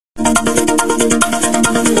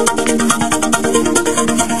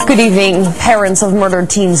Good evening. Parents of murdered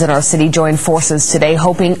teens in our city joined forces today,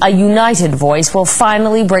 hoping a united voice will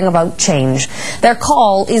finally bring about change. Their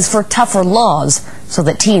call is for tougher laws so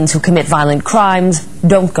that teens who commit violent crimes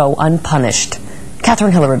don't go unpunished.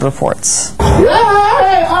 Catherine Hillerud reports.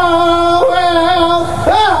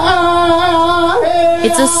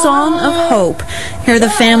 It's a song of hope. Here the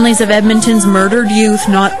families of Edmonton's murdered youth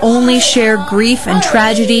not only share grief and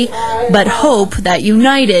tragedy, but hope that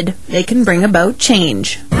united, they can bring about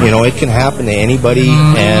change. You know, it can happen to anybody,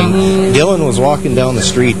 and Dylan was walking down the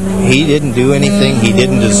street. He didn't do anything, he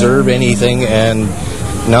didn't deserve anything, and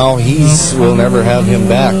now we'll never have him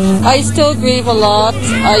back. I still grieve a lot.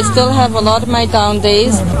 I still have a lot of my down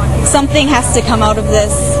days. Something has to come out of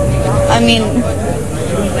this. I mean,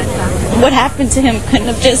 what happened to him couldn't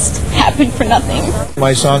have just happened for nothing.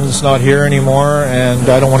 My son's not here anymore, and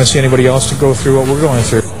I don't want to see anybody else to go through what we're going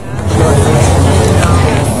through.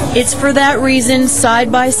 It's for that reason,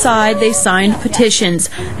 side by side, they signed petitions,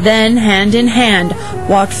 then, hand in hand,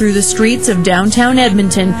 walked through the streets of downtown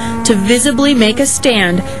Edmonton to visibly make a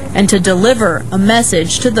stand and to deliver a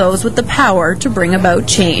message to those with the power to bring about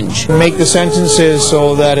change. Make the sentences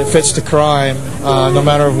so that it fits the crime, no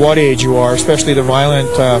matter what age you are, especially the violent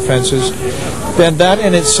offenses. Then that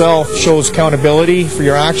in itself shows accountability for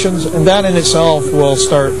your actions, and that in itself will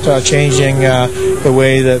start changing the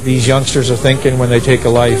way that these youngsters are thinking when they take a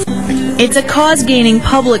life. It's a cause gaining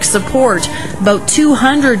public support. About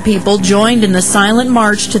 200 people joined in the silent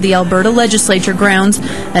march to the Alberta Legislature grounds,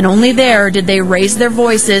 and only there did they raise their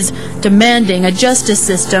voices, demanding a justice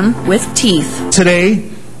system with teeth.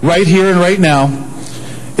 Today, right here and right now,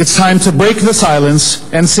 it's time to break the silence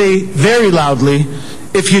and say very loudly,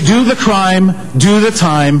 if you do the crime, do the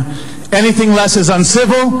time. Anything less is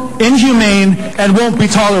uncivil, inhumane, and won't be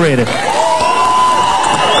tolerated.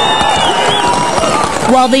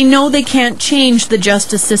 While they know they can't change the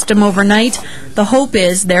justice system overnight, the hope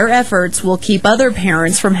is their efforts will keep other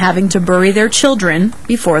parents from having to bury their children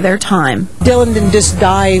before their time. Dylan didn't just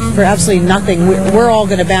die for absolutely nothing. We're all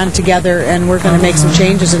going to band together and we're going to make some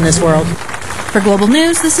changes in this world. For Global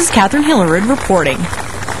News, this is Catherine Hillerud reporting.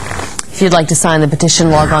 If you'd like to sign the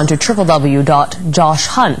petition, log on to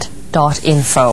www.joshhunt.info.